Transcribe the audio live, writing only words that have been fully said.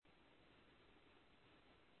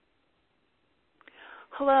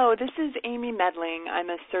Hello, this is Amy Medling. I'm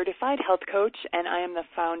a certified health coach, and I am the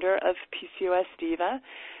founder of PCOS Diva.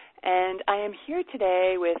 And I am here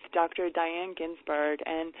today with Dr. Diane Ginsberg.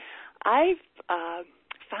 And I've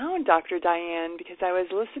found Dr. Diane because I was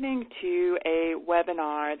listening to a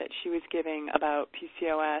webinar that she was giving about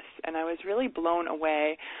PCOS, and I was really blown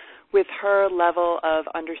away with her level of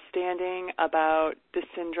understanding about the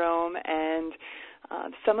syndrome and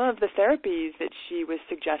some of the therapies that she was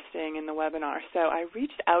suggesting in the webinar. So I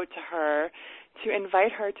reached out to her to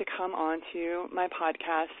invite her to come onto my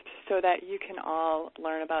podcast so that you can all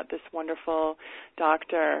learn about this wonderful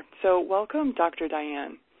doctor. So welcome, Dr.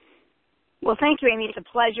 Diane. Well, thank you, Amy. It's a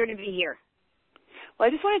pleasure to be here. Well,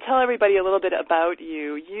 I just want to tell everybody a little bit about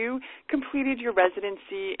you. You completed your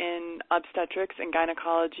residency in obstetrics and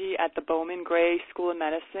gynecology at the Bowman Gray School of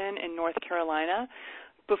Medicine in North Carolina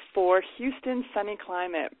before Houston's sunny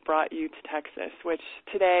climate brought you to Texas, which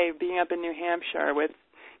today, being up in New Hampshire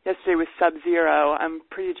yesterday was sub-zero, I'm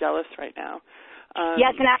pretty jealous right now.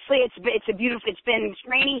 Yes, and actually it's been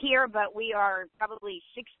rainy here, but we are probably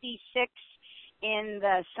 66 in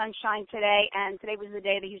the sunshine today, and today was the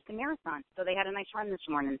day of the Houston Marathon, so they had a nice run this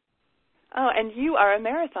morning. Oh, and you are a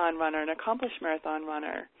marathon runner, an accomplished marathon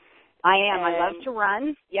runner. I am. I love to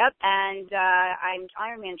run, yep, and I'm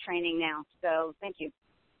Ironman training now, so thank you.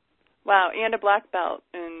 Wow, and a black belt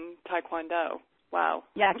in Taekwondo. Wow.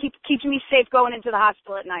 Yeah, keeps me safe going into the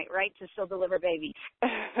hospital at night, right, to still deliver babies.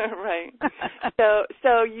 Right.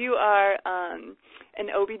 So you are an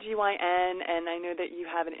OBGYN, and I know that you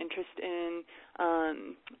have an interest in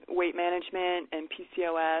weight management and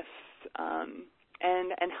PCOS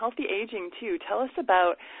and healthy aging, too. Tell us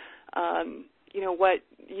about, what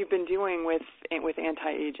you've been doing with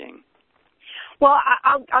anti-aging. Well,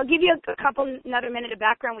 I'll give you another minute of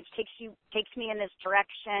background, which takes me in this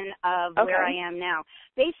direction of where I am now.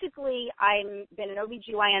 Basically, I've been an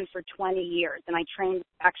OBGYN for 20 years, and I trained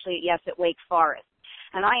actually at Wake Forest.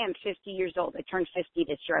 And I am 50 years old. I turned 50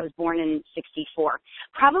 this year. I was born in 64.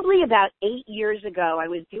 Probably about 8 years ago, I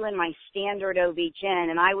was doing my standard OB-GYN,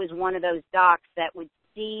 and I was one of those docs that would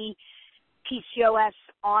see PCOS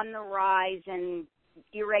on the rise and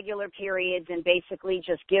irregular periods and basically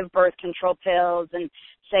just give birth control pills and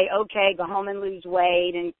say, okay, go home and lose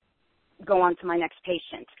weight and go on to my next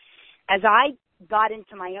patient. As I got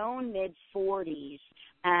into my own mid-40s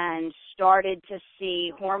and started to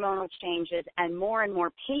see hormonal changes and more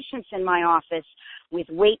patients in my office with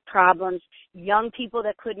weight problems, young people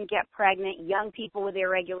that couldn't get pregnant, young people with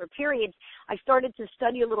irregular periods, I started to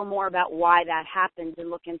study a little more about why that happens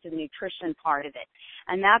and look into the nutrition part of it.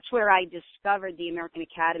 And that's where I discovered the American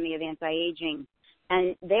Academy of Anti-Aging.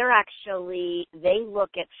 And they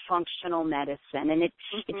look at functional medicine. And it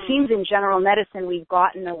seems in general medicine we've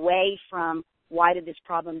gotten away from why did this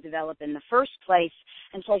problem develop in the first place.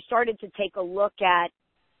 And so I started to take a look at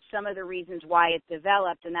some of the reasons why it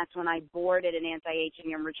developed, and that's when I boarded in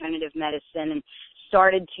anti-aging and regenerative medicine and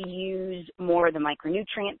started to use more of the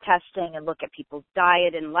micronutrient testing and look at people's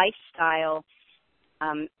diet and lifestyle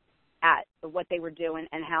at what they were doing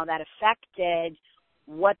and how that affected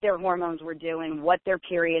what their hormones were doing, what their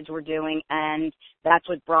periods were doing, and that's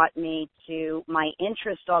what brought me to my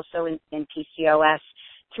interest also in PCOS,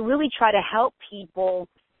 to really try to help people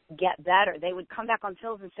get better. They would come back on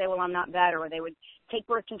pills and say, well, I'm not better, or they would take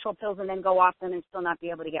birth control pills and then go off them and still not be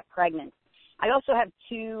able to get pregnant. I also have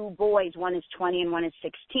two boys, one is 20 and one is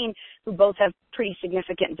 16, who both have pretty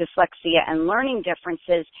significant dyslexia and learning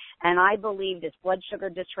differences, and I believe this blood sugar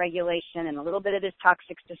dysregulation and a little bit of this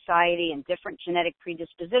toxic society and different genetic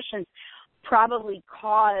predispositions probably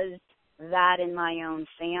caused that in my own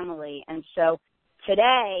family. And so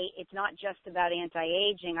today, it's not just about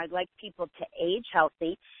anti-aging. I'd like people to age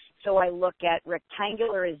healthy, so I look at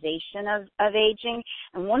rectangularization of aging.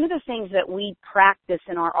 And one of the things that we practice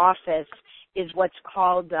in our office is what's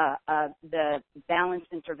called the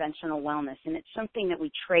balanced interventional wellness, and it's something that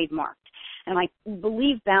we trademarked. And I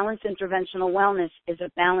believe balanced interventional wellness is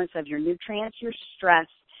a balance of your nutrients, your stress,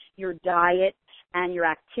 your diet, and your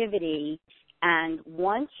activity. And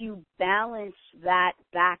once you balance that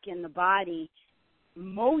back in the body,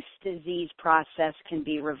 most disease process can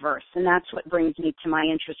be reversed. And that's what brings me to my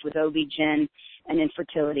interest with OB-GYN and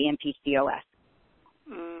infertility and PCOS.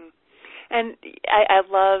 And I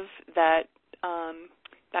love that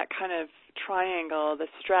that kind of triangle, the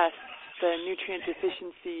stress, the nutrient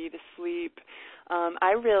deficiency, the sleep.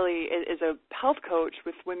 I really, as a health coach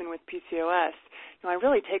with women with PCOS, I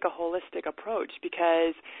really take a holistic approach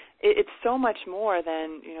because it's so much more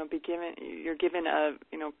than, you're given a,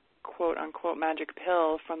 quote-unquote magic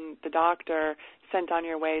pill from the doctor sent on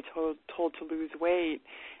your way told to lose weight.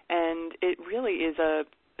 And it really is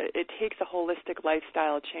it takes a holistic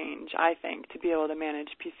lifestyle change, I think, to be able to manage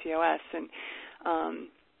PCOS. And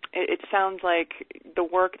it sounds like the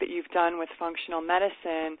work that you've done with functional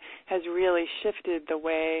medicine has really shifted the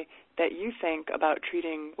way that you think about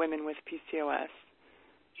treating women with PCOS.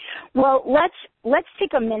 Well, let's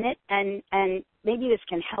take a minute and maybe this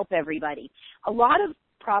can help everybody. A lot of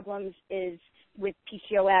problems is with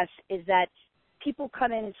PCOS is that people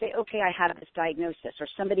come in and say, okay, I have this diagnosis, or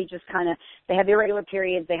somebody just they have irregular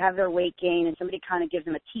periods, they have their weight gain, and somebody kind of gives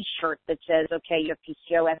them a T-shirt that says, okay, you have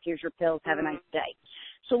PCOS, here's your pills, have a nice day.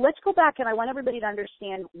 So let's go back, and I want everybody to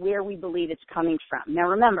understand where we believe it's coming from. Now,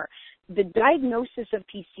 remember, the diagnosis of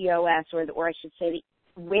PCOS, or I should say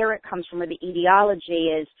where it comes from, or the etiology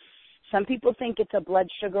is, some people think it's a blood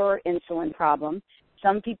sugar or insulin problem.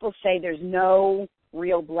 Some people say there's no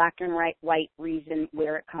real black and white reason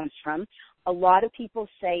where it comes from. A lot of people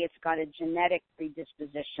say it's got a genetic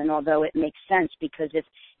predisposition, although it makes sense because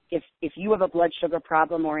if you have a blood sugar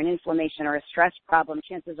problem or an inflammation or a stress problem,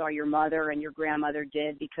 chances are your mother and your grandmother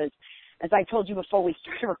did, because as I told you before we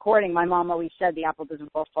started recording, my mom always said the apple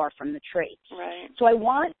doesn't fall far from the tree. Right. So I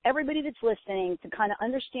want everybody that's listening to kind of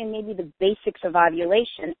understand maybe the basics of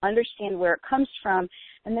ovulation, understand where it comes from,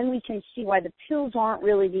 and then we can see why the pills aren't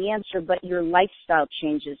really the answer, but your lifestyle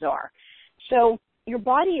changes are. So your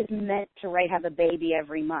body is meant to have a baby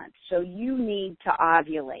every month, so you need to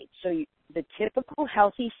ovulate. So the typical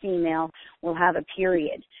healthy female will have a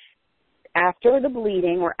period. After the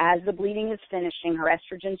bleeding, or as the bleeding is finishing, her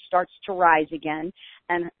estrogen starts to rise again,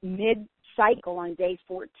 and mid-cycle on day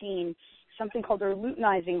 14, something called her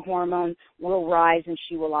luteinizing hormone will rise and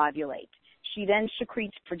she will ovulate. She then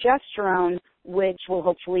secretes progesterone, which will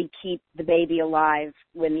hopefully keep the baby alive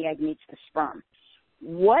when the egg meets the sperm.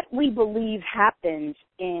 What we believe happens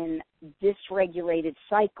in dysregulated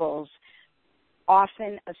cycles,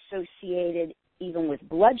 often associated even with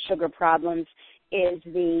blood sugar problems, is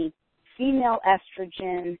the female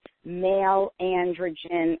estrogen, male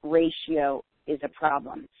androgen ratio is a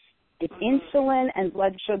problem. If insulin and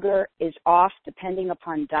blood sugar is off, depending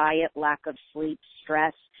upon diet, lack of sleep,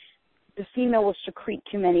 stress, the female will secrete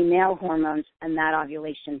too many male hormones, and that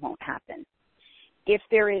ovulation won't happen. If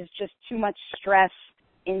there is just too much stress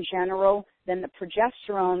in general, then the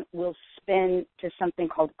progesterone will spin to something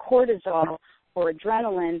called cortisol or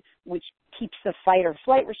adrenaline, which keeps the fight or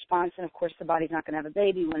flight response, and of course the body's not going to have a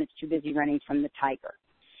baby when it's too busy running from the tiger.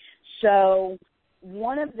 So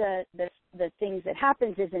one of the things that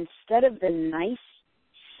happens is, instead of the nice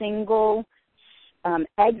single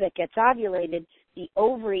egg that gets ovulated, the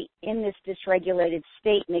ovary in this dysregulated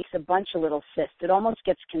state makes a bunch of little cysts. It almost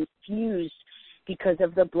gets confused because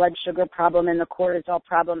of the blood sugar problem and the cortisol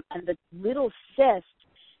problem, and the little cysts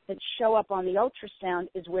that show up on the ultrasound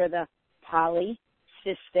is where the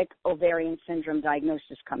polycystic ovarian syndrome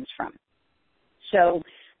diagnosis comes from. So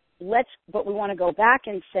but we want to go back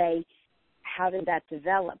and say, how did that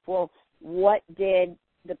develop? Well, what did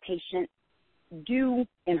the patient do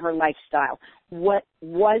in her lifestyle? What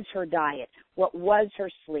was her diet? What was her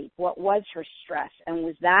sleep? What was her stress? And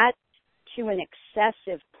was that to an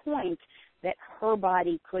excessive point that her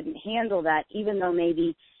body couldn't handle that, even though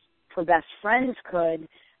maybe her best friends could,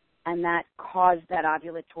 and that caused that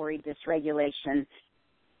ovulatory dysregulation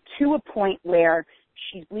to a point where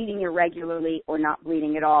she's bleeding irregularly or not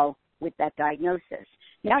bleeding at all with that diagnosis.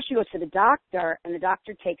 Now she goes to the doctor, and the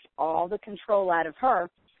doctor takes all the control out of her,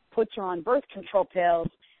 puts her on birth control pills,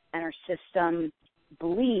 and her system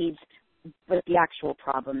bleeds, but the actual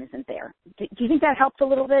problem isn't there. Do you think that helps a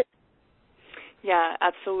little bit? Yeah,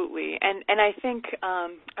 absolutely. And I think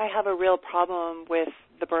I have a real problem with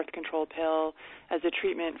the birth control pill as a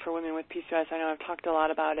treatment for women with PCOS. I know I've talked a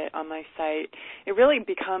lot about it on my site. It really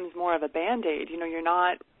becomes more of a Band-Aid. You know, you're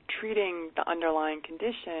not treating the underlying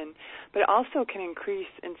condition, but it also can increase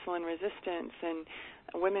insulin resistance. And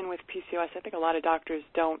women with PCOS, I think a lot of doctors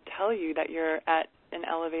don't tell you that you're at an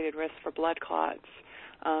elevated risk for blood clots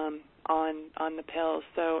on the pills.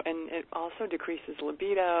 So, and it also decreases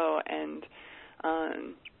libido, and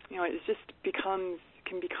you know, it just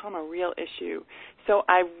can become a real issue. So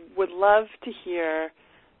I would love to hear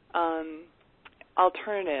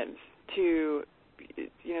alternatives to,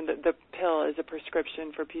 you know, the pill as a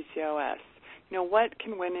prescription for PCOS. You know, what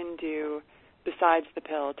can women do besides the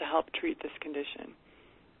pill to help treat this condition?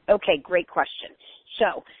 Okay, great question.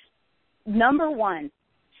 So, number one,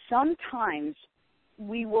 sometimes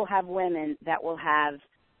we will have women that will have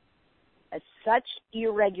such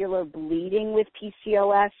irregular bleeding with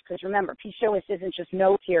PCOS, because remember, PCOS isn't just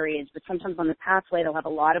no periods, but sometimes on the pathway they'll have a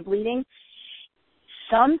lot of bleeding.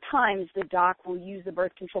 Sometimes the doc will use the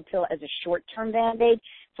birth control pill as a short-term Band-Aid.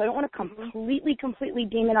 So I don't want to completely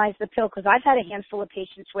demonize the pill, because I've had a handful of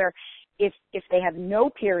patients where if they have no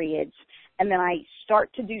periods and then I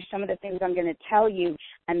start to do some of the things I'm going to tell you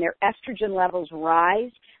and their estrogen levels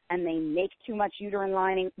rise and they make too much uterine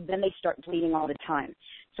lining, then they start bleeding all the time.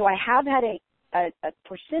 So I have had a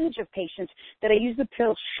percentage of patients that I use the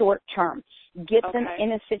pill short term, get them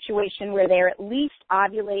in a situation where they're at least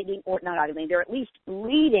ovulating, or not ovulating, they're at least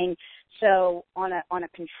bleeding, so on a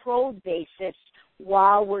controlled basis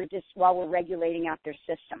while we're regulating out their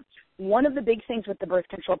system. One of the big things with the birth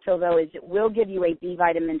control pill, though, is it will give you a B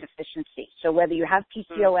vitamin deficiency. So whether you have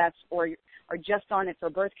PCOS or are just on it for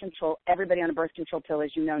birth control, everybody on a birth control pill,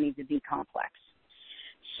 as you know, needs a B complex.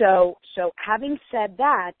 So having said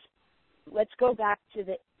that, let's go back to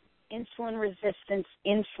the insulin resistance,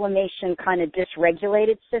 inflammation kind of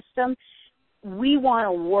dysregulated system. We want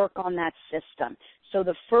to work on that system. So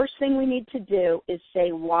the first thing we need to do is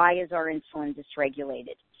say, why is our insulin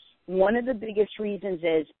dysregulated? One of the biggest reasons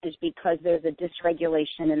is because there's a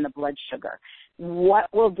dysregulation in the blood sugar. What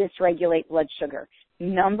will dysregulate blood sugar?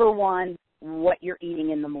 Number one, what you're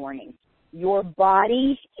eating in the morning. Your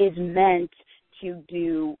body is meant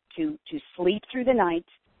to sleep through the night,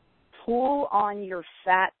 pull on your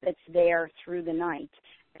fat that's there through the night,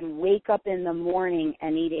 and wake up in the morning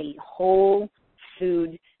and eat a whole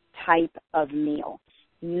food type of meal,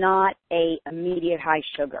 not a immediate high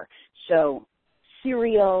sugar. So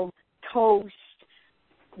cereal, toast,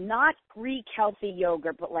 not Greek healthy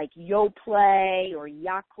yogurt, but like Yoplait or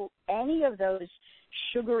Yakult, any of those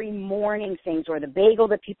sugary morning things, or the bagel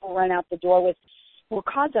that people run out the door with, will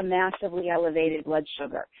cause a massively elevated blood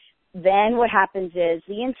sugar. Then what happens is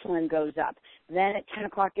the insulin goes up. Then at 10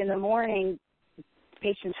 o'clock in the morning, the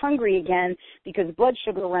patient's hungry again because blood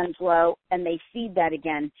sugar runs low, and they feed that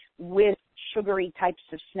again with sugary types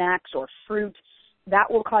of snacks or fruit. That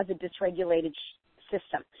will cause a dysregulated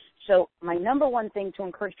system. So my number one thing to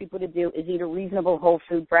encourage people to do is eat a reasonable whole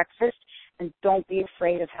food breakfast, and don't be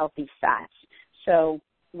afraid of healthy fats. So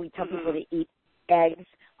we tell people to eat eggs.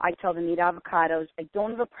 I tell them to eat avocados. I don't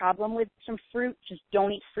have a problem with some fruit. Just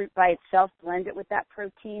don't eat fruit by itself. Blend it with that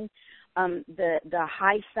protein. The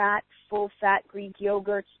high-fat, full-fat Greek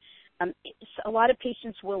yogurts. A lot of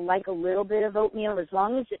patients will like a little bit of oatmeal as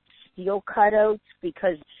long as it's steel-cut oats,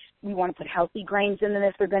 because we want to put healthy grains in them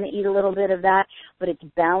if they're going to eat a little bit of that, but it's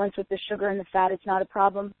balanced with the sugar and the fat. It's not a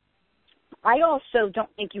problem. I also don't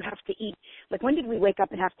think you have to eat, like, when did we wake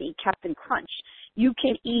up and have to eat Captain Crunch? You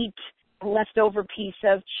can eat a leftover piece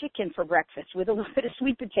of chicken for breakfast with a little bit of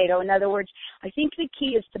sweet potato. In other words, I think the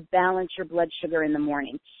key is to balance your blood sugar in the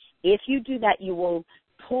morning. If you do that, you will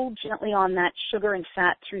pull gently on that sugar and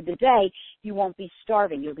fat through the day. You won't be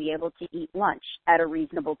starving. You'll be able to eat lunch at a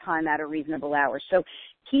reasonable time, at a reasonable hour. So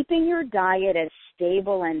keeping your diet as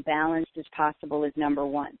stable and balanced as possible is number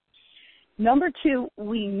one. Number two,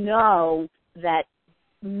 we know that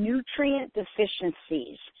nutrient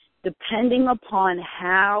deficiencies, depending upon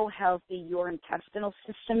how healthy your intestinal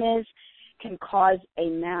system is, can cause a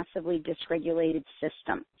massively dysregulated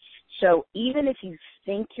system. So even if you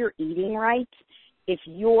think you're eating right, if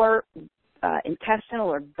your intestinal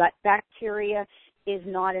or gut bacteria is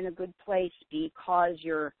not in a good place because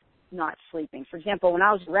you're not sleeping. For example, when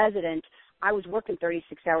I was a resident, I was working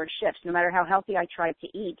 36-hour shifts. No matter how healthy I tried to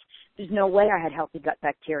eat, there's no way I had healthy gut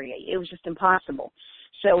bacteria. It was just impossible.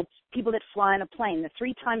 So people that fly on a plane, the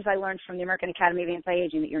 3 times I learned from the American Academy of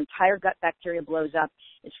Anti-Aging that your entire gut bacteria blows up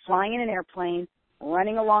is flying in an airplane,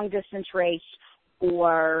 running a long-distance race,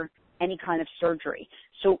 or any kind of surgery.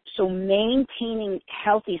 So maintaining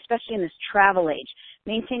healthy, especially in this travel age,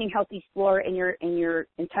 maintaining healthy flora in your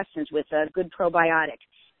intestines with a good probiotic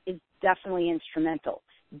is definitely instrumental.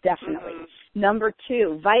 Definitely. Number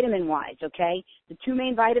 2, vitamin-wise, okay? The 2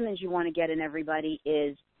 main vitamins you want to get in everybody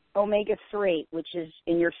is omega-3, which is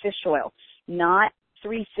in your fish oil, not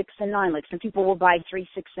 3, 6, and 9. Like some people will buy 3,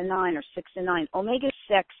 6, and 9 or 6 and 9.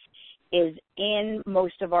 Omega-6 is in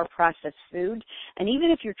most of our processed food. And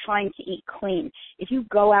even if you're trying to eat clean, if you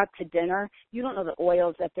go out to dinner, you don't know the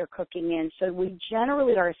oils that they're cooking in. So we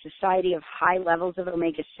generally are a society of high levels of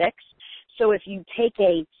omega-6. So if you take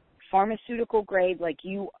a pharmaceutical grade, like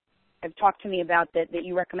you have talked to me about that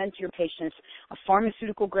you recommend to your patients, a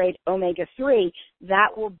pharmaceutical grade omega-3, that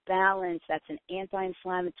will balance, that's an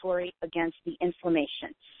anti-inflammatory against the inflammation.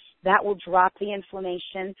 That will drop the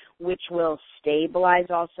inflammation, which will stabilize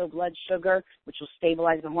also blood sugar, which will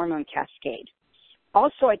stabilize the hormone cascade.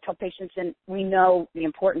 Also, I tell patients, and we know the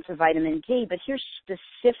importance of vitamin D, but here's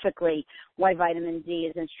specifically why vitamin D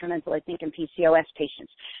is instrumental, I think, in PCOS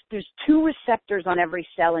patients. There's 2 receptors on every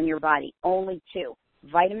cell in your body, only 2,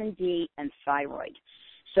 vitamin D and thyroid.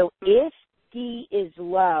 So if D is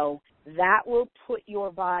low, that will put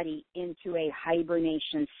your body into a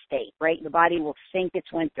hibernation state, right? The body will think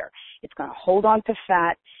it's winter. It's going to hold on to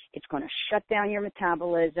fat. It's going to shut down your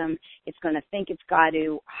metabolism. It's going to think it's got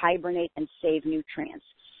to hibernate and save nutrients.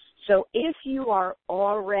 So if you are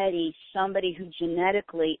already somebody who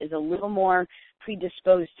genetically is a little more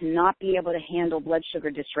predisposed to not be able to handle blood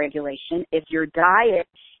sugar dysregulation, if your diet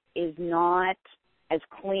is not as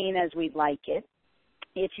clean as we'd like it,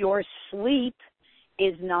 if your sleep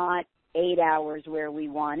is not 8 hours where we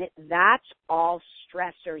want it, that's all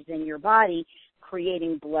stressors in your body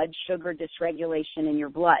creating blood sugar dysregulation in your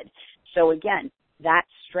blood. So again, that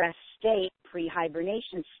stress state,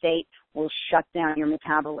 pre-hibernation state, will shut down your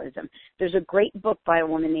metabolism. There's a great book by a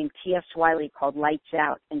woman named T.S. Wiley called Lights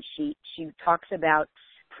Out, and she talks about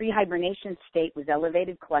pre-hibernation state was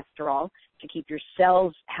elevated cholesterol to keep your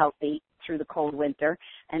cells healthy through the cold winter,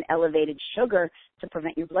 and elevated sugar to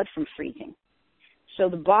prevent your blood from freezing. So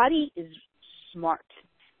the body is smart,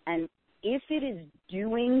 and if it is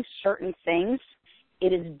doing certain things,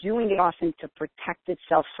 it is doing it often to protect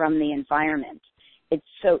itself from the environment.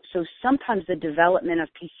 So sometimes the development of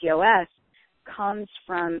PCOS comes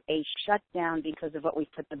from a shutdown because of what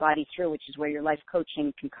we've put the body through, which is where your life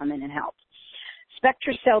coaching can come in and help.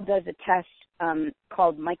 SpectraCell does a test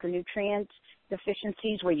called micronutrient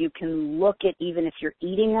deficiencies where you can look at even if you're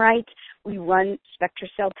eating right. We run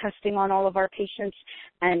SpectraCell testing on all of our patients,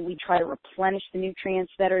 and we try to replenish the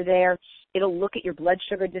nutrients that are there. It'll look at your blood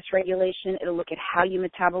sugar dysregulation. It'll look at how you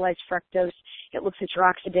metabolize fructose. It looks at your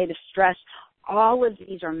oxidative stress. All of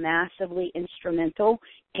these are massively instrumental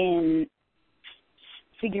in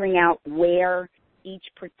figuring out where each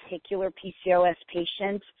particular PCOS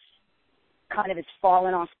patient kind of has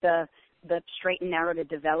fallen off the straight and narrow to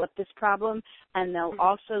develop this problem. And they'll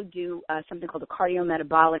also do something called a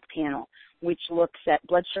cardiometabolic panel, which looks at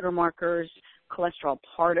blood sugar markers, cholesterol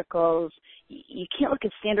particles. You can't look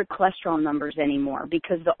at standard cholesterol numbers anymore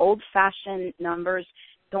because the old-fashioned numbers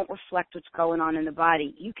don't reflect what's going on in the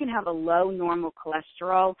body. You can have a low normal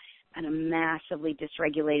cholesterol and a massively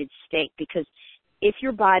dysregulated state because if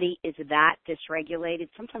your body is that dysregulated,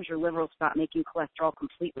 sometimes your liver will stop making cholesterol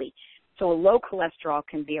completely. So a low cholesterol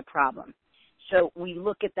can be a problem. So we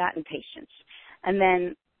look at that in patients. And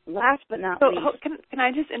then last but not least. Can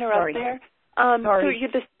I just interrupt there? Sorry.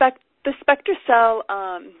 So the SpectraCell,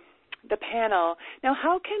 the panel, now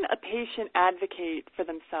how can a patient advocate for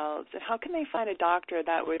themselves and how can they find a doctor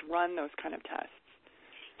that would run those kind of tests?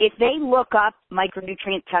 If they look up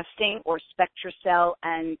micronutrient testing or SpectraCell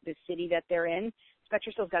and the city that they're in,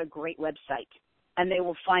 SpectraCell's got a great website, and they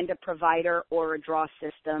will find a provider or a draw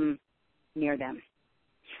system near them.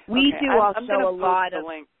 We do also a lot of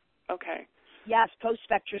link. Okay. Yes, post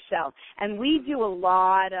SpectraCell, and we do a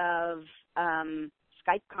lot of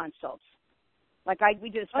Skype consults. We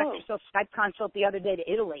did a SpectraCell Skype consult the other day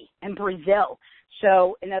to Italy and Brazil.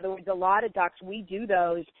 So, in other words, a lot of docs, we do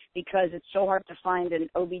those because it's so hard to find an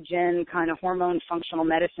OB-GYN kind of hormone functional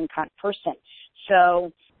medicine kind of person.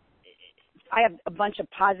 So, I have a bunch of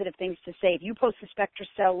positive things to say. If you post the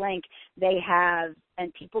SpectraCell link, they have,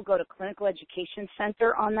 and people go to Clinical Education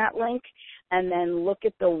Center on that link and then look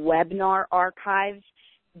at the webinar archives.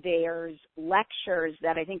 There's lectures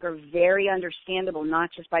that I think are very understandable, not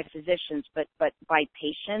just by physicians, but by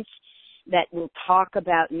patients that will talk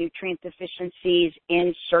about nutrient deficiencies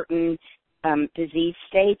in certain disease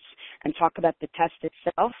states and talk about the test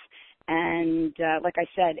itself. And like I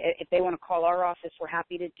said, if they want to call our office, we're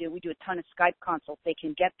happy to do. We do a ton of Skype consults. They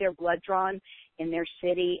can get their blood drawn in their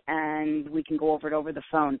city, and we can go over it over the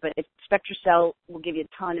phone. But SpectraCell will give you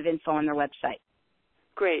a ton of info on their website.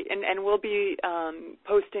 Great, and we'll be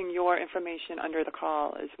posting your information under the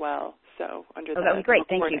call as well. So under that would be great.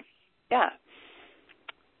 Thank you. Yeah.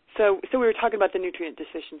 So we were talking about the nutrient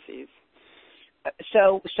deficiencies.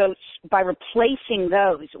 So by replacing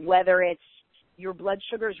those, whether it's your blood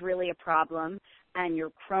sugar is really a problem and your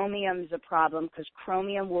chromium is a problem, because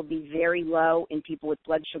chromium will be very low in people with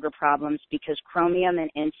blood sugar problems because chromium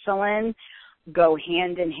and insulin go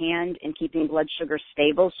hand in hand in keeping blood sugar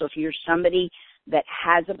stable. So if you're somebody that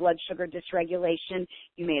has a blood sugar dysregulation,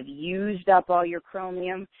 you may have used up all your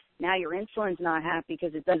chromium. Now your insulin's not happy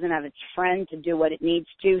because it doesn't have its friend to do what it needs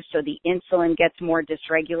to, so the insulin gets more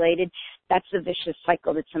dysregulated. That's the vicious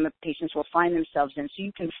cycle that some patients will find themselves in. So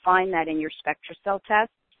you can find that in your SpectraCell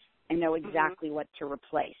test and know exactly what to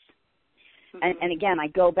replace. And again, I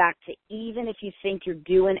go back to even if you think you're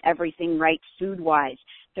doing everything right food-wise,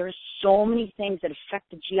 there are so many things that affect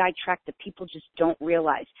the GI tract that people just don't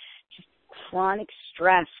realize. Just chronic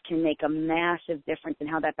stress can make a massive difference in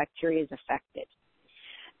how that bacteria is affected.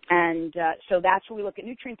 And so that's where we look at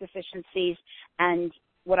nutrient deficiencies. And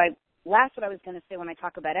what I was going to say when I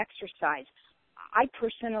talk about exercise, I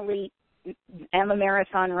personally am a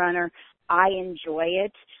marathon runner. I enjoy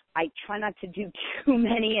it. I try not to do too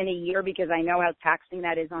many in a year because I know how taxing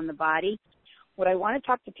that is on the body. What I want to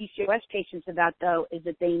talk to PCOS patients about, though, is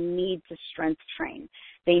that they need to strength train.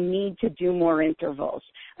 They need to do more intervals.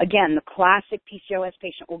 Again, the classic PCOS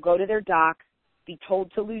patient will go to their doc, be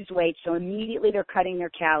told to lose weight, so immediately they're cutting their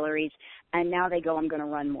calories, and now they go, I'm going to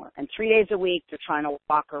run more. And 3 days a week, they're trying to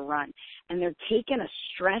walk or run. And they're taking a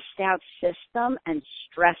stressed-out system and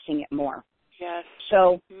stressing it more. Yes.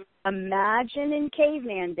 So imagine in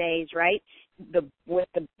caveman days, right, and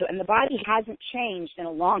the body hasn't changed in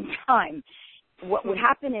a long time. What would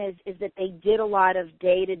happen is that they did a lot of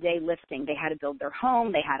day-to-day lifting. They had to build their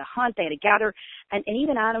home. They had to hunt. They had to gather. And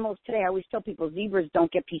even animals today, I always tell people zebras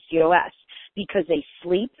don't get PCOS because they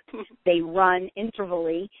sleep, they run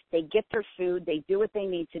intervally, they get their food, they do what they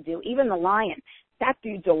need to do. Even the lion, that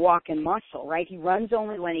dude's a walking muscle, right? He runs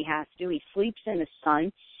only when he has to. He sleeps in the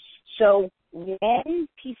sun. So when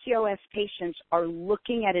PCOS patients are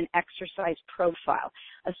looking at an exercise profile,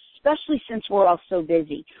 especially since we're all so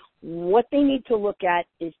busy, what they need to look at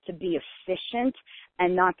is to be efficient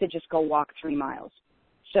and not to just go walk 3 miles.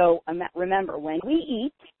 So remember, when we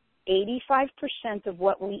eat, 85% of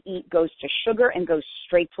what we eat goes to sugar and goes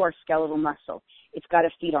straight to our skeletal muscle. It's got to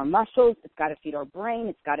feed our muscles. It's got to feed our brain.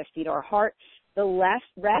 It's got to feed our heart. The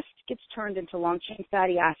rest gets turned into long-chain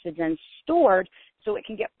fatty acids and stored so it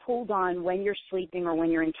can get pulled on when you're sleeping or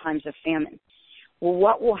when you're in times of famine. Well,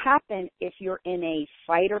 what will happen if you're in a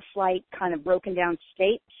fight or flight kind of broken down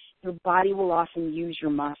state? Your body will often use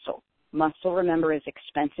your muscle. Muscle, remember, is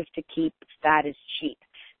expensive to keep. Fat is cheap.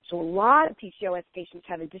 So a lot of PCOS patients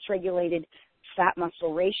have a dysregulated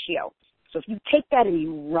fat-muscle ratio. So if you take that and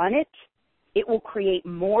you run it, it will create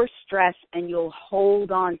more stress and you'll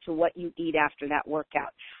hold on to what you eat after that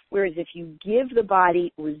workout. Whereas if you give the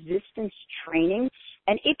body resistance training,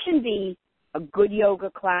 and it can be a good yoga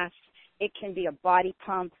class, it can be a body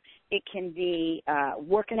pump, it can be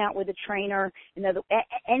working out with a trainer,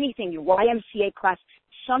 anything, your YMCA class,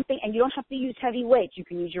 something, and you don't have to use heavy weights. You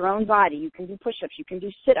can use your own body. You can do push-ups. You can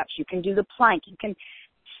do sit-ups. You can do the plank. You can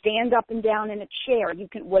stand up and down in a chair. You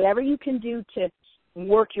can, whatever you can do to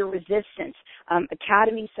work your resistance.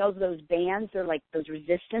 Academy sells those bands. They're like those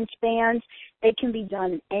resistance bands. They can be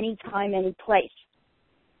done any time, any place.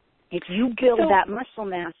 If you build that muscle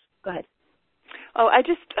mass, go ahead. Oh,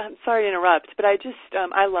 I'm sorry to interrupt, but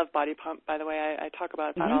I love Body Pump, by the way. I talk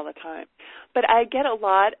about that all the time. But I get a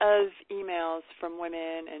lot of emails from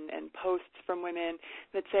women and posts from women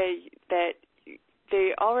that say that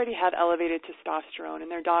they already have elevated testosterone, and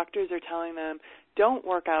their doctors are telling them, don't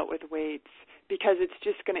work out with weights because it's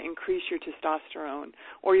just going to increase your testosterone,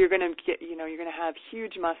 or you're going to you're going to have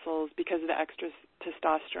huge muscles because of the extra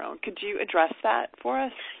testosterone. Could you address that for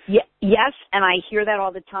us? Yes, and I hear that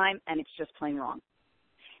all the time, and it's just plain wrong.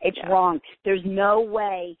 It's wrong. There's no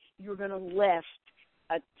way you're going to lift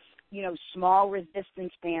small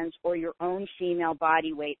resistance bands or your own female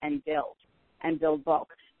body weight and build bulk.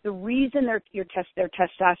 The reason their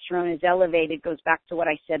testosterone is elevated goes back to what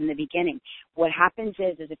I said in the beginning. What happens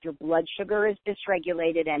is if your blood sugar is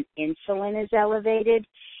dysregulated and insulin is elevated,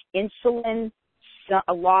 insulin,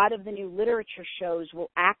 a lot of the new literature shows, will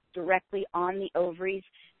act directly on the ovaries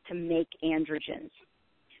to make androgens.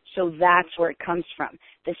 So that's where it comes from.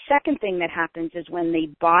 The second thing that happens is when the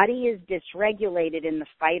body is dysregulated in the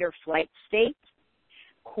fight or flight state,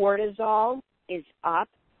 cortisol is up,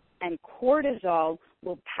 and cortisol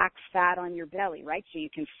will pack fat on your belly, right? So you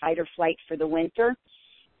can fight or flight for the winter.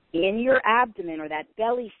 In your abdomen, or that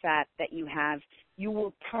belly fat that you have, you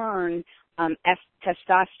will turn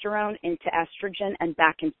testosterone into estrogen and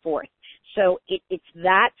back and forth. So it's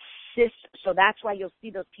that so that's why you'll see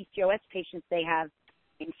those PCOS patients, they have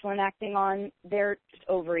insulin acting on their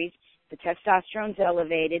ovaries, the testosterone's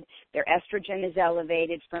elevated, their estrogen is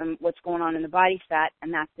elevated from what's going on in the body fat,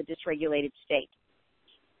 and that's the dysregulated state.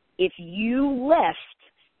 If you lift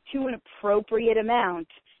to an appropriate amount,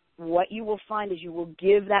 what you will find is you will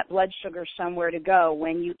give that blood sugar somewhere to go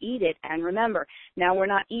when you eat it. And remember, now we're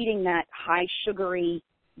not eating that high sugary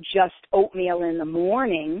just oatmeal in the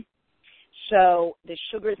morning, so the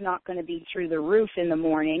sugar is not going to be through the roof in the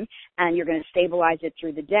morning, and you're going to stabilize it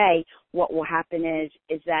through the day. What will happen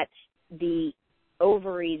is that the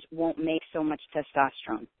ovaries won't make so much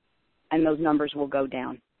testosterone. and those numbers will go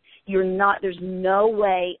down. There's no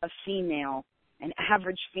way an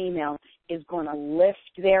average female is going to lift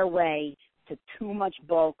their way to too much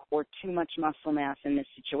bulk or too much muscle mass in this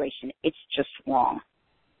situation. It's just wrong.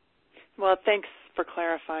 Well, thanks for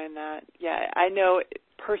clarifying that. Yeah, I know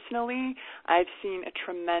personally I've seen a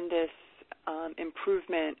tremendous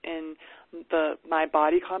improvement in my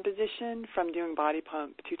body composition from doing body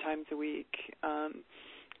pump 2 times a week.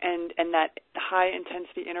 And that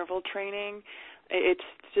high-intensity interval training, it's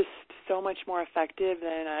just so much more effective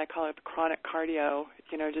than I call it chronic cardio,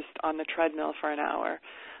 just on the treadmill for an hour.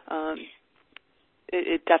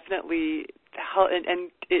 It definitely helps,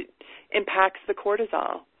 and it impacts the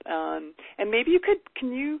cortisol. And maybe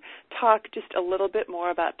can you talk just a little bit more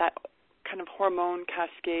about that kind of hormone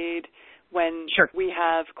cascade when Sure. we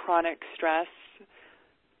have chronic stress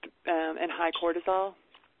and high cortisol?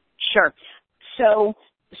 Sure. So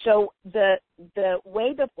the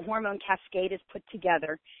way the hormone cascade is put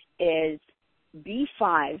together is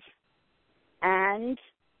B5 and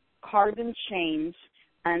carbon chains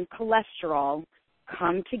and cholesterol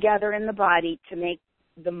come together in the body to make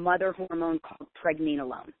the mother hormone called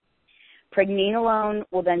pregnenolone. Pregnenolone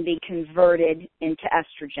will then be converted into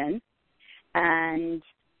estrogen and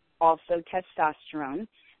also testosterone,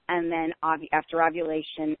 and then after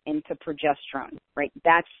ovulation into progesterone, right?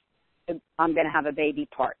 That's I'm going to have a baby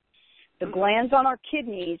part. The glands on our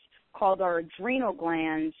kidneys, called our adrenal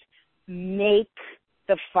glands, make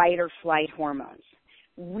the fight or flight hormones.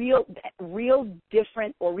 Real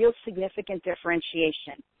different or real significant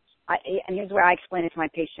differentiation. And here's where I explain it to my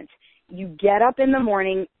patients. You get up in the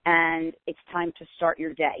morning and it's time to start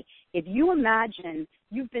your day. If you imagine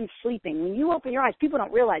you've been sleeping, when you open your eyes, people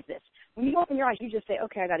don't realize this. When you open your eyes, you just say,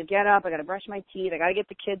 okay, I got to get up, I got to brush my teeth, I got to get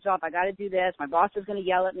the kids off, I got to do this, my boss is going to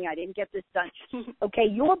yell at me, I didn't get this done. Okay,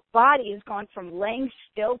 your body has gone from laying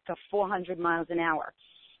still to 400 miles an hour.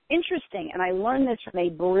 Interesting, and I learned this from a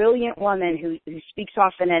brilliant woman who speaks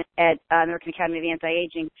often at American Academy of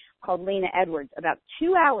Anti-Aging called Lena Edwards. About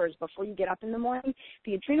 2 hours before you get up in the morning,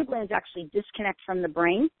 the adrenal glands actually disconnect from the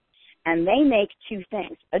brain, and they make 2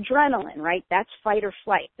 things. Adrenaline, right? That's fight or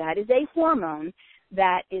flight. That is a hormone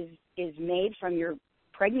that is made from your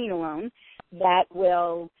pregnenolone that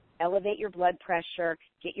will elevate your blood pressure,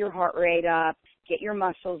 get your heart rate up, get your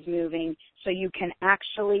muscles moving so you can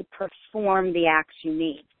actually perform the acts you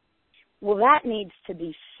need. Well, that needs to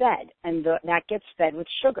be fed, and that gets fed with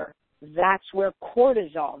sugar. That's where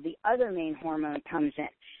cortisol, the other main hormone, comes in.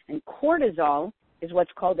 And cortisol is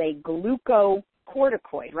what's called a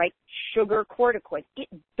glucocorticoid, right? Sugar corticoid. It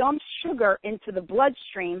dumps sugar into the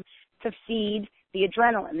bloodstream to feed the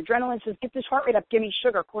adrenaline. The adrenaline says, get this heart rate up, give me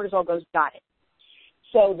sugar. Cortisol goes, got it.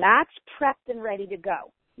 So that's prepped and ready to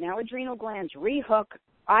go. Now adrenal glands rehook,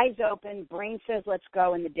 eyes open, brain says, let's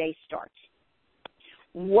go, and the day starts.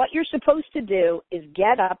 What you're supposed to do is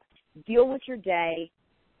get up, deal with your day,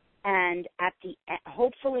 and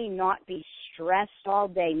hopefully not be stressed all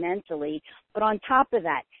day mentally, but on top of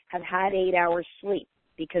that, have had 8 hours sleep,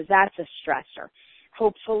 because that's a stressor.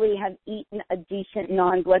 Hopefully have eaten a decent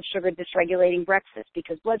non-blood sugar dysregulating breakfast,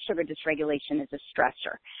 because blood sugar dysregulation is a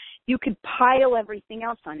stressor. You could pile everything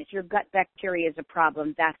else on. If your gut bacteria is a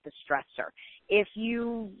problem, that's a stressor. If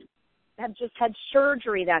you have just had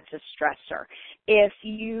surgery, that's a stressor. If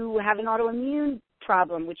you have an autoimmune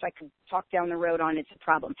problem, which I could talk down the road on, it's a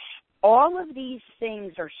problem. All of these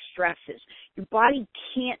things are stresses. Your body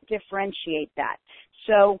can't differentiate that.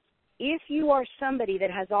 So if you are somebody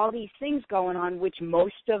that has all these things going on, which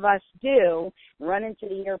most of us do, run into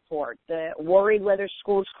the airport, worried whether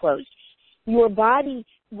school's closed, your body,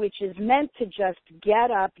 which is meant to just get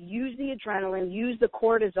up, use the adrenaline, use the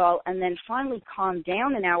cortisol, and then finally calm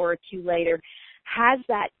down an hour or 2 later, has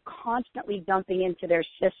that constantly dumping into their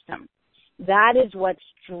system. That is what's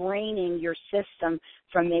draining your system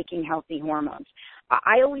from making healthy hormones.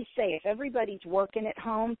 I always say if everybody's working at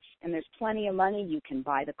home and there's plenty of money, you can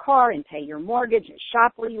buy the car and pay your mortgage and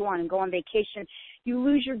shop where you want and go on vacation. You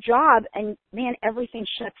lose your job and, man, everything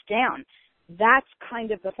shuts down. That's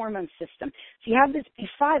kind of the hormone system. So you have this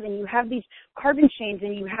B5 and you have these carbon chains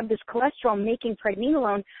and you have this cholesterol making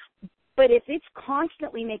pregnenolone, but if it's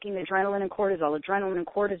constantly making adrenaline and cortisol,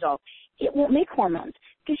 it won't make hormones.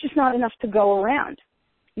 There's just not enough to go around.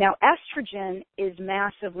 Now, estrogen is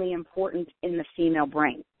massively important in the female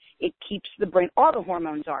brain. It keeps the brain, all the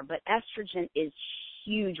hormones are, but estrogen is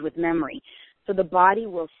huge with memory. So the body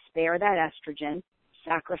will spare that estrogen,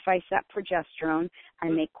 sacrifice that progesterone,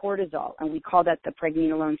 and make cortisol. And we call that the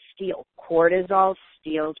pregnenolone steal. Cortisol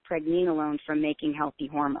steals pregnenolone from making healthy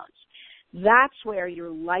hormones. That's where your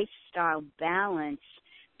lifestyle balance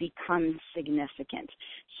becomes significant.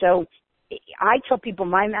 So I tell people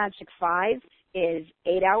my magic 5 is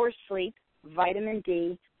 8 hours sleep, vitamin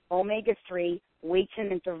D, omega-3, weights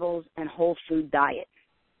and intervals, and whole food diet.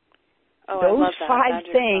 Oh, Those I love that. 5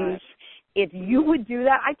 magic things, 5. if you would do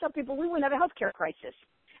that, I tell people we wouldn't have a healthcare crisis.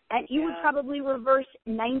 And you would Yeah. probably reverse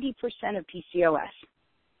 90% of PCOS.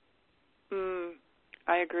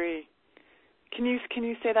 I agree. Can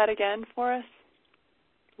you say that again for us?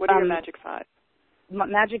 What are your magic 5?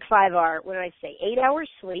 Magic 5 are, what did I say, 8 hours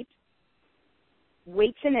sleep,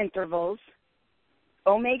 weights and intervals,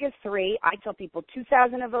 omega-3. I tell people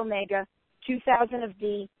 2,000 of omega, 2,000 of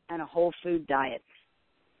D, and a whole food diet.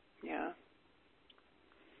 Yeah.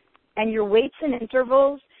 And your weights and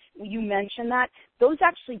intervals, you mentioned that, those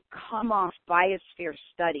actually come off biosphere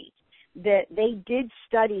studies. That they did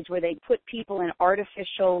studies where they put people in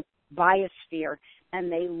artificial biosphere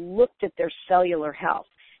and they looked at their cellular health.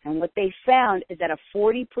 And what they found is that a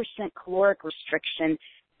 40% caloric restriction,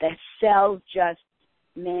 the cells just,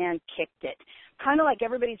 man, kicked it. Kind of like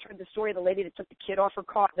everybody's heard the story of the lady that took the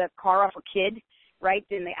car off her kid, right,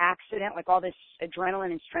 in the accident, like all this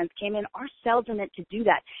adrenaline and strength came in. Our cells are meant to do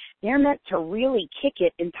that. They're meant to really kick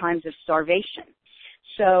it in times of starvation.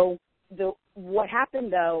 So what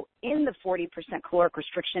happened, though, in the 40% caloric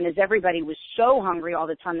restriction is everybody was so hungry all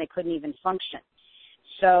the time they couldn't even function.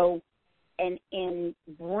 So, and in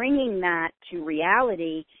bringing that to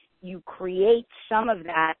reality, you create some of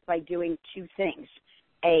that by doing 2 things.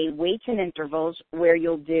 A weights and intervals where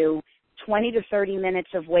you'll do 20 to 30 minutes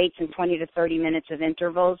of weights and 20 to 30 minutes of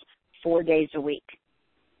intervals 4 days a week.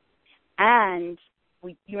 And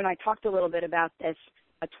you and I talked a little bit about this,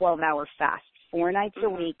 a 12-hour fast, 4 nights a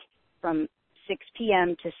week from 6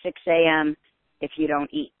 p.m. to 6 a.m. if you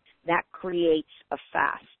don't eat. That creates a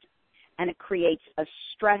fast, and it creates a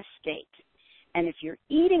stress state. And if you're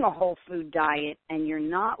eating a whole food diet and you're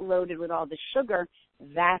not loaded with all the sugar,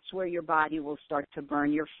 that's where your body will start to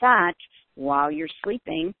burn your fat while you're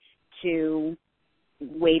sleeping. To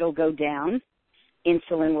weight will go down,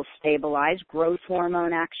 insulin will stabilize, growth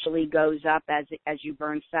hormone actually goes up as you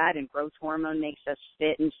burn fat, and growth hormone makes us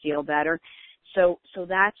fit and feel better. So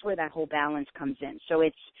that's where that whole balance comes in. So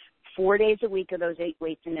it's 4 days a week of those 8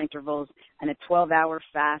 weights and intervals and a 12-hour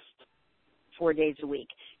fast 4 days a week.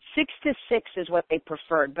 6 to 6 is what they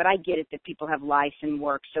preferred, but I get it that people have life and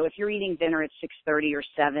work. So if you're eating dinner at 6:30 or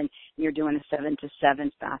 7 and you're doing a 7 to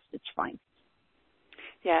 7 fast, it's fine.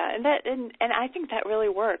 Yeah, and I think that really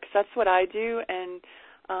works. That's what I do, and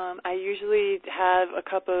I usually have a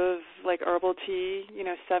cup of like herbal tea,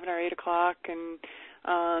 7 or 8 o'clock, and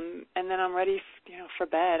then I'm ready, for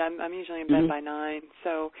bed. I'm usually in bed by 9,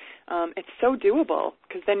 so it's so doable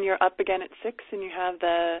because then you're up again at 6 and you have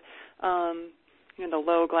the the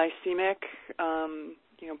low glycemic,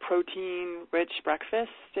 protein-rich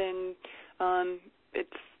breakfast, and it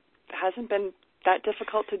hasn't been that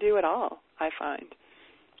difficult to do at all, I find.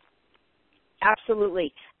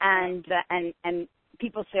 Absolutely, and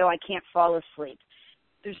people say, "Oh, I can't fall asleep."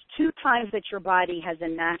 There's 2 times that your body has a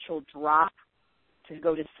natural drop to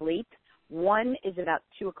go to sleep. One is about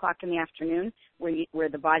 2 o'clock in the afternoon, where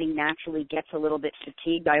the body naturally gets a little bit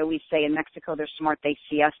fatigued. I always say in Mexico they're smart, they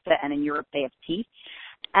siesta, and in Europe they have teeth.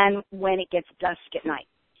 And when it gets dusk at night,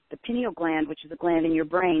 the pineal gland, which is a gland in your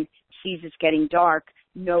brain, sees it's getting dark,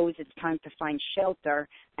 knows it's time to find shelter,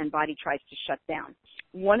 and body tries to shut down.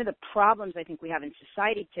 One of the problems I think we have in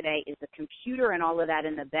society today is the computer and all of that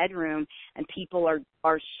in the bedroom, and people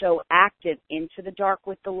are so active into the dark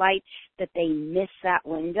with the light that they miss that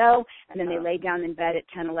window, and then they lay down in bed at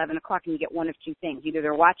 10, 11 o'clock, and you get one of 2 things. Either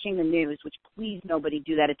they're watching the news, which please nobody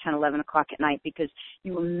do that at 10, 11 o'clock at night because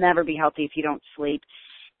you will never be healthy if you don't sleep.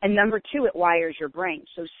 And number 2, it wires your brain.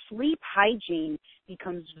 So sleep hygiene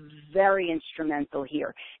becomes very instrumental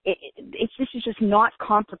here. This is just not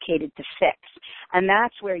complicated to fix. And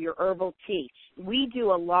that's where your herbal tea. We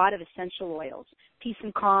do a lot of essential oils, peace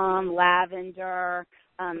and calm, lavender,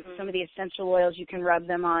 some of the essential oils you can rub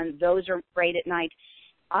them on. Those are great at night.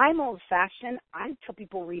 I'm old-fashioned. I tell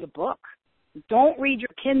people read a book. Don't read your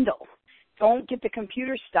Kindle. Don't get the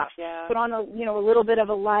computer stuff. Yeah. Put on a little bit of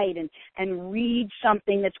a light and read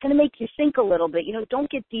something that's going to make you think a little bit. Don't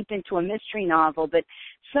get deep into a mystery novel, but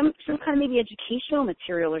some kind of maybe educational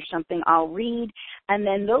material or something I'll read. And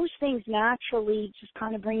then those things naturally just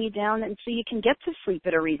kind of bring you down, and so you can get to sleep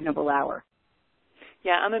at a reasonable hour.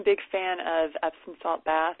 Yeah, I'm a big fan of Epsom salt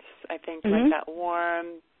baths. I think like that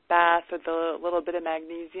warm bath with a little bit of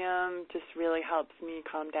magnesium just really helps me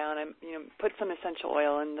calm down. And put some essential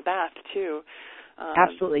oil in the bath too.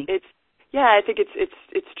 Absolutely. I think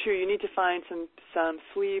it's true. You need to find some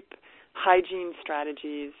sleep hygiene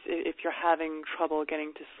strategies if you're having trouble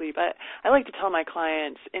getting to sleep. I like to tell my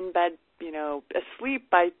clients in bed asleep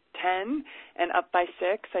by 10 and up by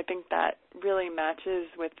 6. I think that really matches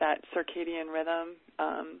with that circadian rhythm.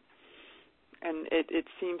 And it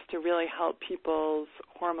seems to really help people's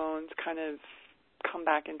hormones kind of come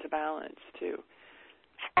back into balance, too.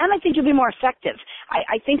 And I think you'll be more effective.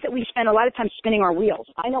 I think that we spend a lot of time spinning our wheels.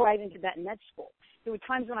 I know I even did that in med school. There were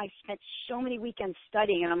times when I spent so many weekends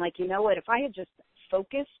studying, and I'm like, you know what, if I had just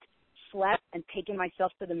focused, slept, and taken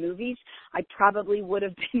myself to the movies, I probably would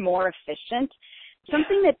have been more efficient.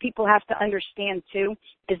 Something that people have to understand, too,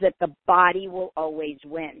 is that the body will always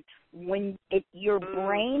win. When your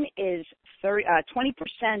brain is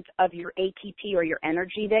 20% of your ATP or your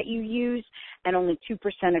energy that you use and only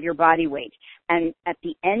 2% of your body weight. And at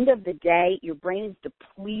the end of the day, your brain is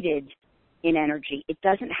depleted in energy. It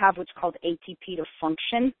doesn't have what's called ATP to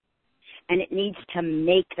function, and it needs to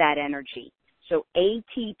make that energy. So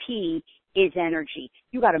ATP is energy.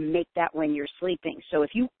 You got to make that when you're sleeping. So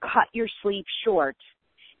if you cut your sleep short,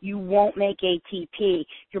 you won't make ATP.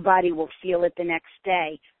 Your body will feel it the next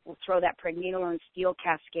day. We'll throw that pregnenolone steel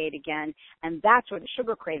cascade again, and that's where the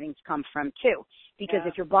sugar cravings come from too. Because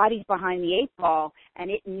if your body's behind the 8 ball and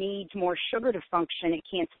it needs more sugar to function, it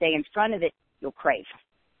can't stay in front of it, you'll crave.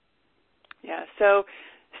 Yeah. So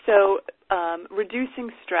reducing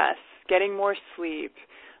stress, getting more sleep,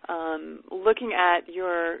 looking at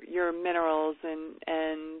your minerals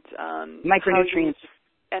and micronutrients.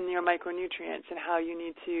 And your micronutrients and how you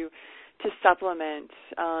need to supplement,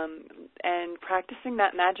 and practicing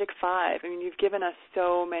that Magic 5. I mean, you've given us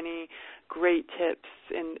so many great tips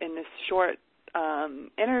in this short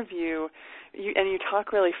interview, and you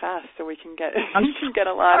talk really fast, so we can get get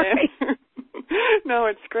a lot in. No,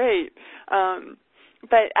 it's great.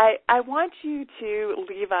 But I want you to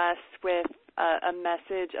leave us with a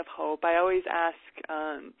message of hope. I always ask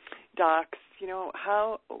docs,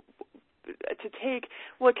 how to take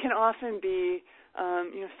what can often be,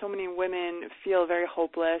 so many women feel very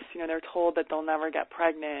hopeless. They're told that they'll never get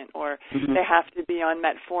pregnant, or they have to be on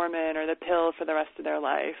metformin or the pill for the rest of their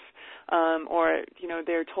life, or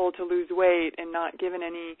they're told to lose weight and not given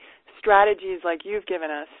any strategies like you've given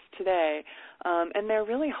us today, and they're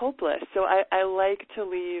really hopeless. So I like to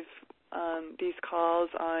leave these calls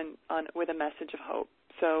on with a message of hope.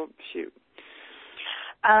 So shoot.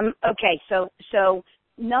 Okay, so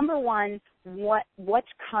number one, what's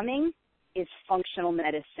coming is functional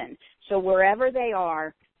medicine. So wherever they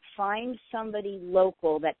are, find somebody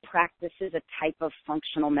local that practices a type of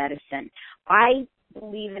functional medicine. I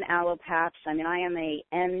believe in allopaths. I mean, I am a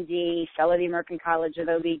MD, fellow of the American College of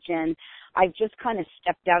OB-GYN. I've just kind of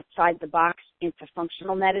stepped outside the box into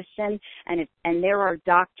functional medicine, and there are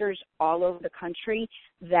doctors all over the country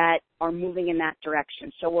that are moving in that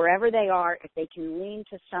direction. So wherever they are, if they can lean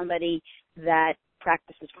to somebody that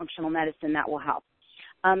practices functional medicine, that will help.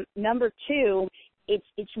 Number two,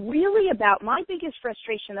 it's really about, my biggest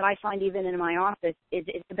frustration that I find even in my office is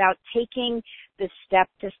it's about taking the step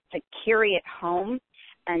to carry it home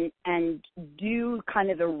and do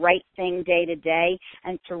kind of the right thing day to day,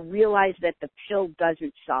 and to realize that the pill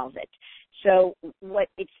doesn't solve it. So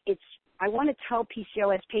I want to tell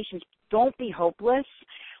PCOS patients, don't be hopeless,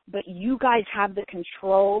 but you guys have the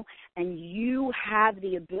control and you have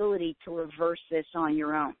the ability to reverse this on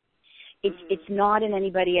your own. It's not in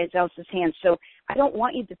anybody else's hands. So I don't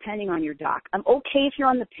want you depending on your doc. I'm okay if you're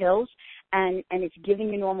on the pills and it's giving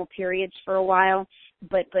you normal periods for a while,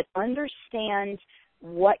 but understand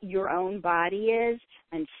what your own body is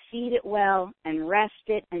and feed it well and rest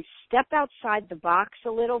it and step outside the box a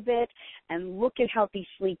little bit and look at healthy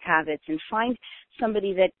sleep habits and find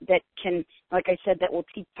somebody that can, like I said, that will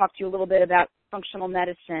talk to you a little bit about functional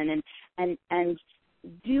medicine and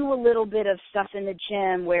do a little bit of stuff in the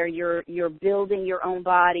gym where you're building your own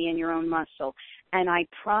body and your own muscle. And I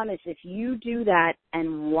promise if you do that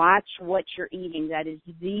and watch what you're eating, that is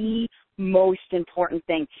the most important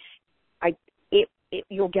thing.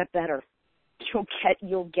 You'll get better.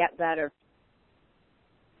 You'll get better.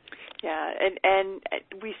 Yeah, and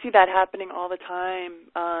we see that happening all the time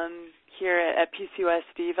here at PCOS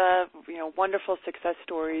Diva. Wonderful success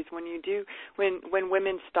stories when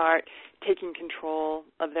women start taking control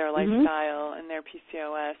of their lifestyle and their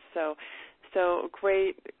PCOS. So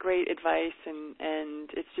great advice, and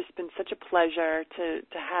it's just been such a pleasure to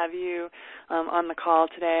have you on the call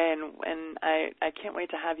today, and I can't wait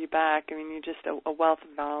to have you back. I mean, you're just a wealth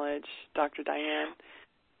of knowledge, Dr. Diane.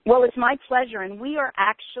 Well, it's my pleasure, and we are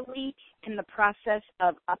actually in the process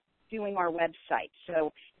of updoing our website.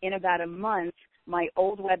 So in about a month, my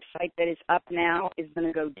old website that is up now is going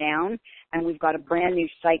to go down, and we've got a brand new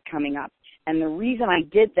site coming up. And the reason I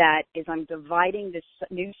did that is I'm dividing this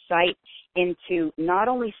new site into not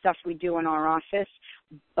only stuff we do in our office,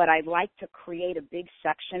 but I'd like to create a big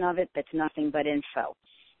section of it that's nothing but info.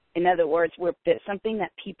 In other words, it's something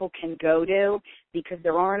that people can go to, because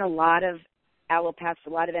there aren't a lot of allopaths, a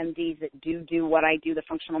lot of MDs that do what I do, the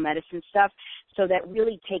functional medicine stuff, so that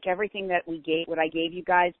really take everything that what I gave you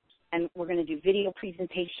guys, and we're going to do video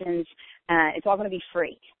presentations. It's all going to be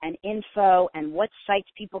free, and info and what sites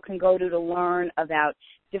people can go to learn about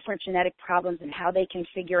different genetic problems and how they can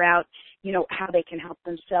figure out, how they can help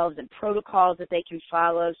themselves and protocols that they can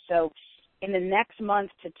follow. So in the next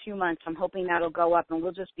month to 2 months, I'm hoping that'll go up, and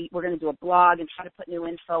we're going to do a blog and try to put new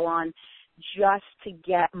info on just to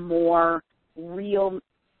get more real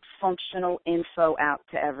functional info out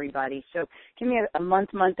to everybody. So give me a month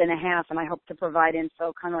and a half, and I hope to provide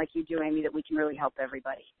info kind of like you do, Amy, that we can really help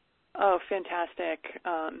everybody. Oh, fantastic.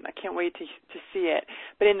 I can't wait to see it.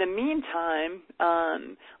 But in the meantime,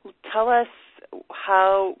 tell us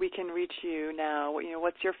how we can reach you now.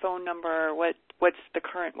 What's your phone number? What's the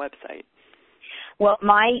current website? Well,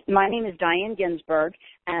 my name is Diane Ginsberg,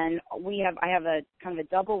 and I have a kind of a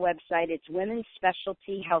double website. It's Women's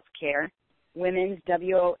Specialty Healthcare, Women's,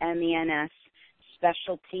 WOMENS,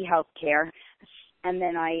 Specialty Healthcare. And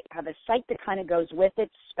then I have a site that kind of goes with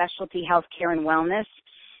it, Specialty Healthcare and Wellness,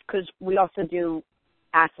 because we also do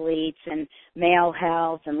athletes and male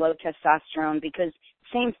health and low testosterone, because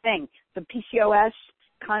same thing, the PCOS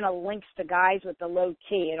kind of links the guys with the low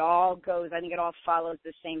T. It all follows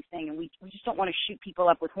the same thing. And we just don't want to shoot people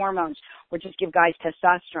up with hormones or just give guys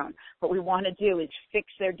testosterone. What we want to do is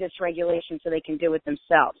fix their dysregulation so they can do it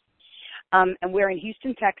themselves. And we're in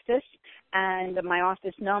Houston, Texas, and my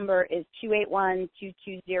office number is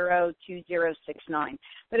 281-220-2069.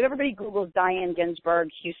 But if everybody Googles Diane Ginsberg,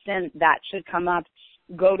 Houston, that should come up.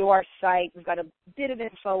 Go to our site. We've got a bit of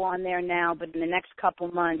info on there now, but in the next couple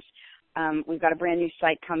months, we've got a brand new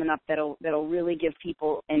site coming up that'll really give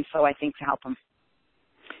people info, I think, to help them.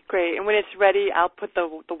 Great. And when it's ready, I'll put the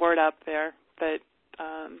word up there that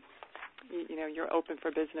you're open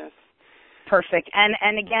for business. Perfect.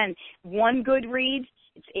 And again, one good read.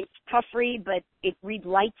 It's a tough read, but read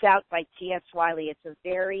Lights Out by T.S. Wiley. It's a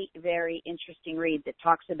very, very interesting read that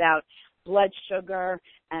talks about blood sugar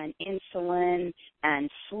and insulin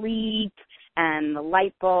and sleep and the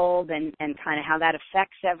light bulb and kind of how that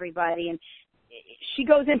affects everybody. And she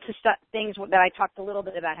goes into things that I talked a little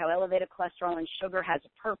bit about, how elevated cholesterol and sugar has a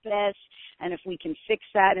purpose, and if we can fix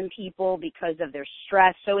that in people because of their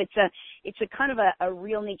stress. So it's a kind of a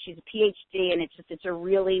real neat. She's a PhD, and it's a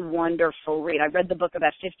really wonderful read. I read the book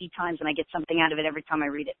about 50 times, and I get something out of it every time I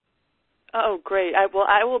read it. Oh, great! I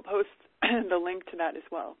will post the link to that as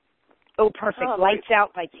well. Oh, perfect. Lights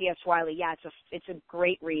Out by T.S. Wiley. Yeah, it's a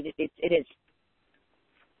great read. It is.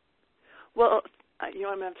 Well, I'm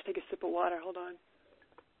going to have to take a sip of water. Hold on.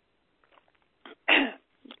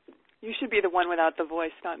 You should be the one without the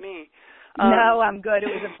voice, not me. No, I'm good. It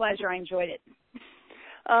was a pleasure. I enjoyed it.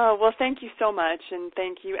 Well, thank you so much, and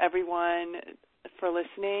thank you, everyone, for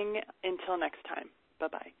listening. Until next time.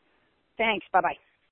 Bye-bye. Thanks. Bye-bye.